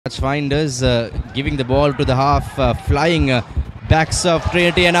Finders giving the ball to the half, flying backs of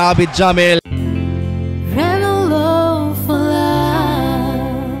Trinity and Abid Jamil. Revello for love.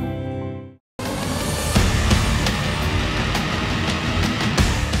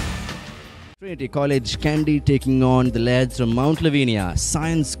 Trinity College Kandy taking on the lads from Mount Lavinia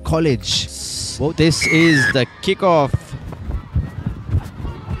Science College. So this is the kickoff.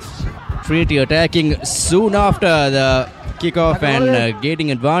 Trinity attacking soon after the kickoff and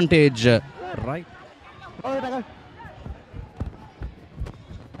gaining advantage. Right.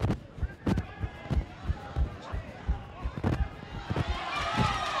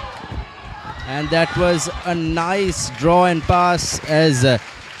 And that was a nice draw and pass as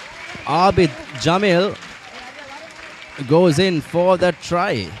Abid Jamil goes in for the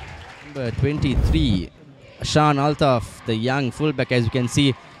try. Number 23, Shan Altaf, the young fullback, as you can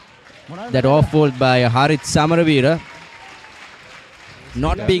see, that off-ball by Harith Samaravira.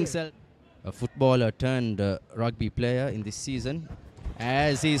 Not being a footballer turned rugby player in this season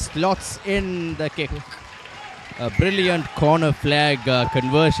as he slots in the kick. A brilliant corner flag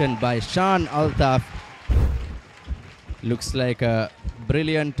conversion by Shan Altaf. Looks like a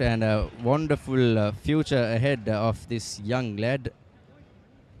brilliant and a wonderful future ahead of this young lad.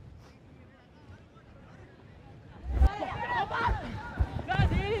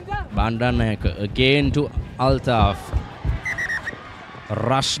 Bandanek again to Altaf.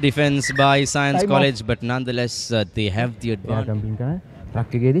 Rush defense by Science College, but nonetheless they have the advantage. Right?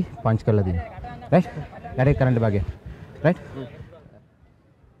 Right?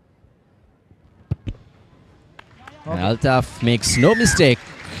 And Altaf makes no mistake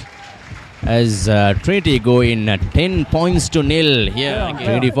as Trinity go in 10 points to nil here.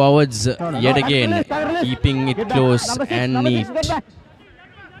 Trinity forwards yet again, keeping it close and neat.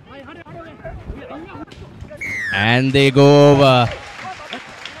 And they go over.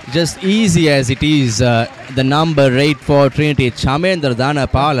 Just easy as it is, the number 8 for Trinity, Chamendra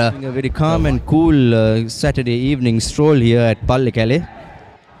Dhanapala. A very calm and cool Saturday evening stroll here at Pallekelle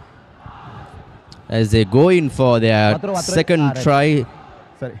as they go in for their second try.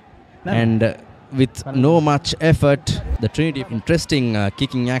 And with no much effort, the Trinity interesting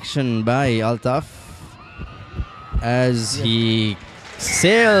kicking action by Altaf as he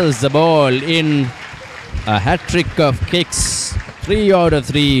sails the ball in. A hat-trick of kicks, 3 out of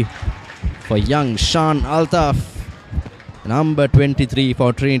 3 for young Shan Altaf. Number 23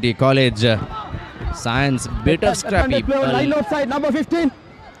 for Trinity College. Science bit of scrappy. Line offside, number 15.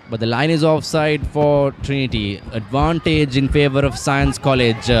 But the line is offside for Trinity. Advantage in favor of Science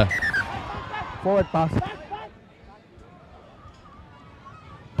College. Forward pass.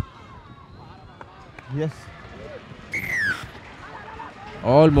 Yes.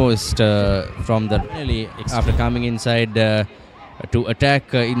 Almost from the after coming inside to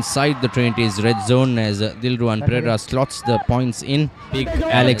attack inside the Trinity's red zone as Dilruwan Pereira slots the points in. Big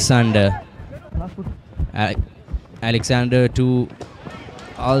Alexander. Alexander to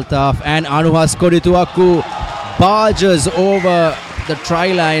Altaf and Anuhas Kodituaku barges over the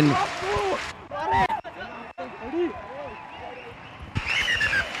try line.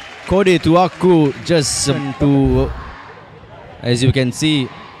 Kodituaku just to, as you can see,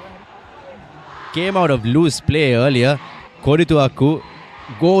 came out of loose play earlier. Kodituaku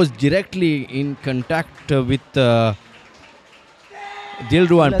goes directly in contact with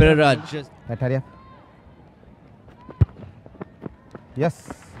Dilruwan Pereira.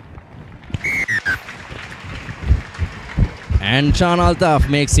 Yes. And Shan Altaf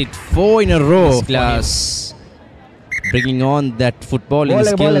makes it 4 in a row. Class bringing on that footballing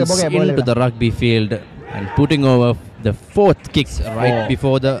skills into the rugby field and putting over the 4th kick right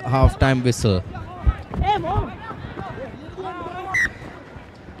before the half-time whistle.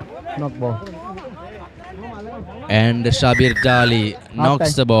 Knock ball. And Shabir Dali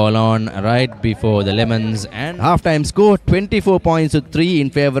knocks the ball on right before the Lemons. And half-time score 24 points to 3 in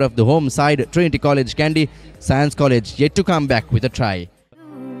favor of the home side, Trinity College Kandy. Science College yet to come back with a try.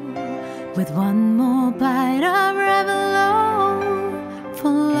 With one more bite of Revello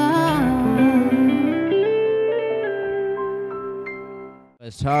for love.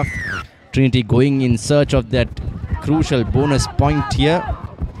 First half, Trinity going in search of that crucial bonus point here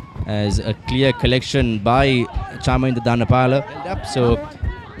as a clear collection by Chamendra Dhanapala. So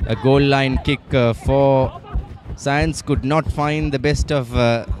a goal line kick for Science could not find the best of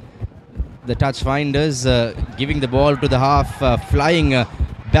the touch finders, giving the ball to the half, flying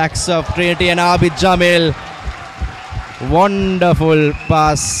backs of Trinity and Abid Jamil. Wonderful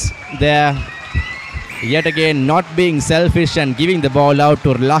pass there. Yet again, not being selfish and giving the ball out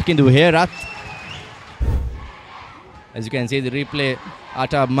to Lakindu Herat. As you can see the replay,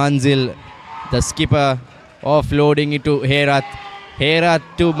 Atab Manzil, the skipper, offloading it to Herat. Herat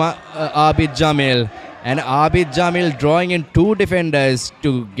to Abid Jamil. And Abid Jamil drawing in two defenders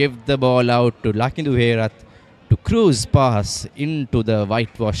to give the ball out to Lakindu Herat to cruise pass into the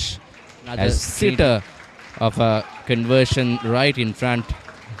whitewash. As sitter of a conversion right in front.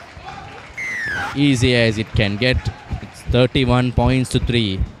 Easy as it can get. It's 31 points to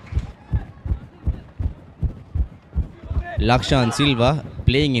 3. Lakshan Silva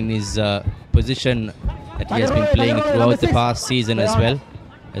playing in his position that he has been playing throughout the past season as well.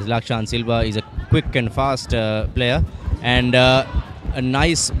 As Lakshan Silva is a quick and fast player. And a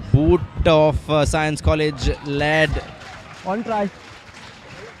nice boot of Science College lad. On try.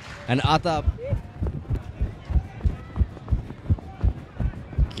 And Atab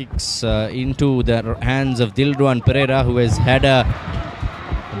kicks into the hands of Dildwan Pereira, who has had a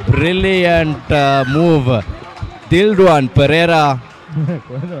brilliant move. Dildwan Pereira,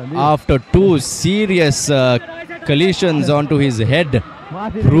 after two serious collisions onto his head,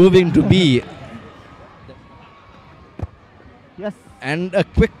 proving to be and a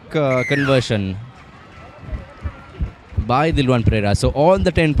quick conversion by Dildwan Pereira. So all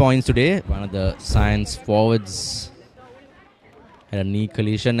the 10 points today. One of the Science forwards had a knee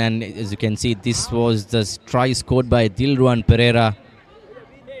collision, and as you can see, this was the try scored by Dildwan Pereira.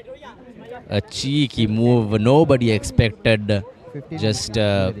 A cheeky move, nobody expected, just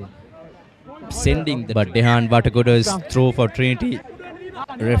sending the... But Dehan Vatakoda's throw for Trinity,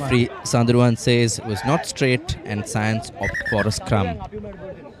 referee Sandruan says was not straight, and Science opt for a scrum.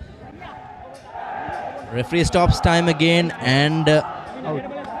 Referee stops time again and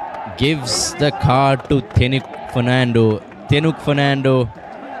gives the card to Tenuk Fernando. Tenuk Fernando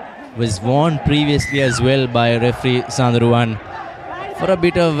was warned previously as well by referee Sandruan for a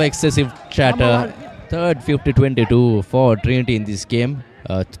bit of excessive chatter. Third 50-22 for Trinity in this game.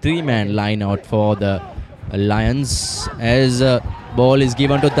 A three-man line out for the Lions as ball is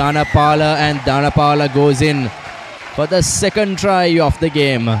given to Dhanapala, and Dhanapala goes in for the second try of the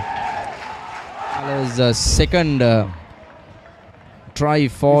game. His second try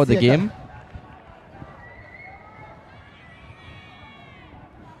for the game.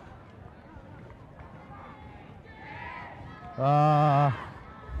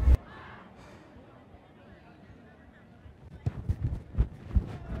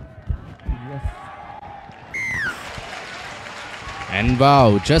 And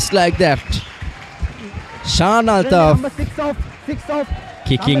wow, just like that, Shan Altaf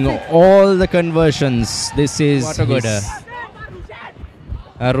kicking all the conversions. This is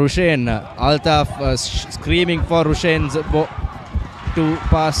Rushen. Altaf screaming for Rushen's to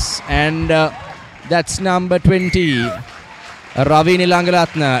pass, and that's number 20. Ravi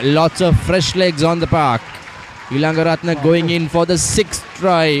Ilangaratna. Lots of fresh legs on the park. Ilangaratna going in for the 6th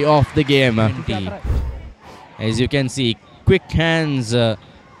try of the game. As you can see, quick hands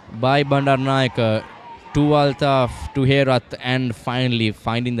by Bandar Naik to Altaf, to Herat, and finally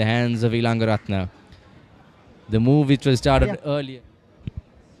finding the hands of Ilangaratna. The move which was started earlier.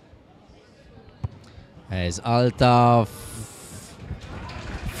 As Altaf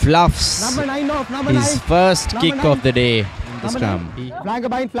fluffs his first kick of the day in the scrum.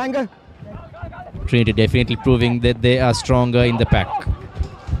 Flanker. Trinity definitely proving that they are stronger in the pack.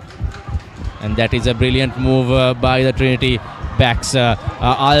 And that is a brilliant move by the Trinity backs.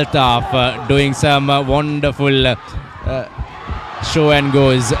 Altaf doing some wonderful show and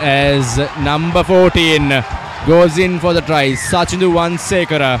goes as number 14 goes in for the try. Sachindu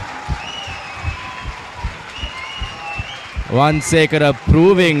Vansekara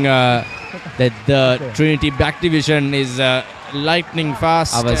proving that the Trinity back division is lightning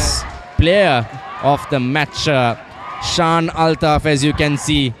fast. Our player of the match, Shan Altaf, as you can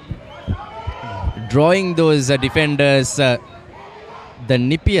see, drawing those defenders. The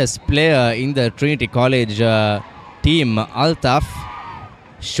nippiest player in the Trinity College team, Altaf,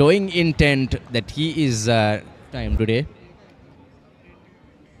 showing intent that he is time today.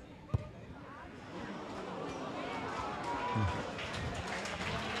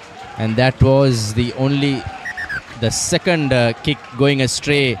 And that was the second kick going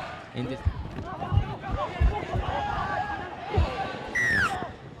astray in this.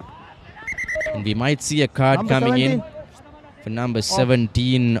 And we might see a card coming in for number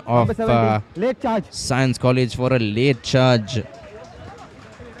 17 of Science College for a late charge.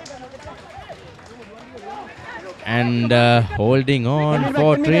 And holding on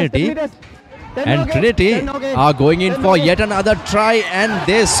for Trinity. And Trinity are going in for yet another try, and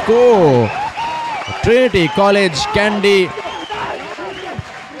they score. Trinity College Kandy.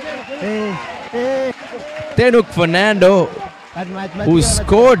 Tenuk Fernando who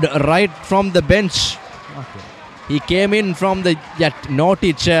scored right from the bench. Okay. He came in from that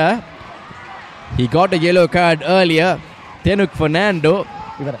naughty chair. He got a yellow card earlier. Tenuk Fernando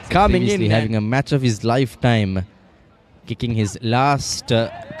coming in, having a match of his lifetime, kicking his last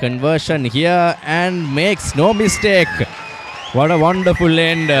conversion here and makes no mistake. What a wonderful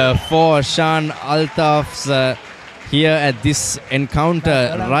end for Shan Altaf's here at this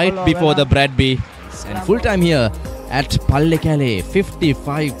encounter right before the Bradby. And full time here at Pallekelle,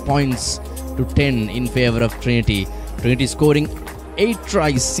 55 points to 10 in favor of Trinity. Trinity scoring 8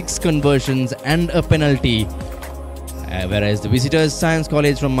 tries, 6 conversions and a penalty. Whereas the visitors, Science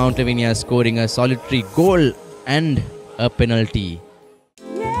College from Mount Lavinia, scoring a solitary goal and a penalty.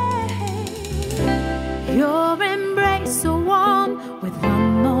 Your embrace so warm, with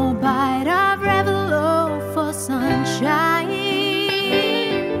one more bite of Revello for sunshine.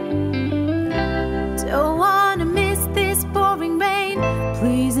 Don't wanna miss this pouring rain,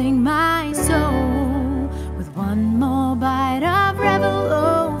 pleasing my soul, with one more bite of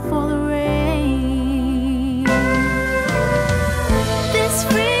Revello for the rain. This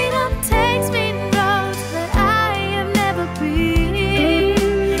freedom takes me roads that I have never been,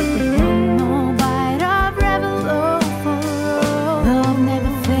 with one more bite of Revello for the road. Love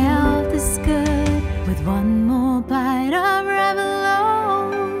never felt this good, with one more bite.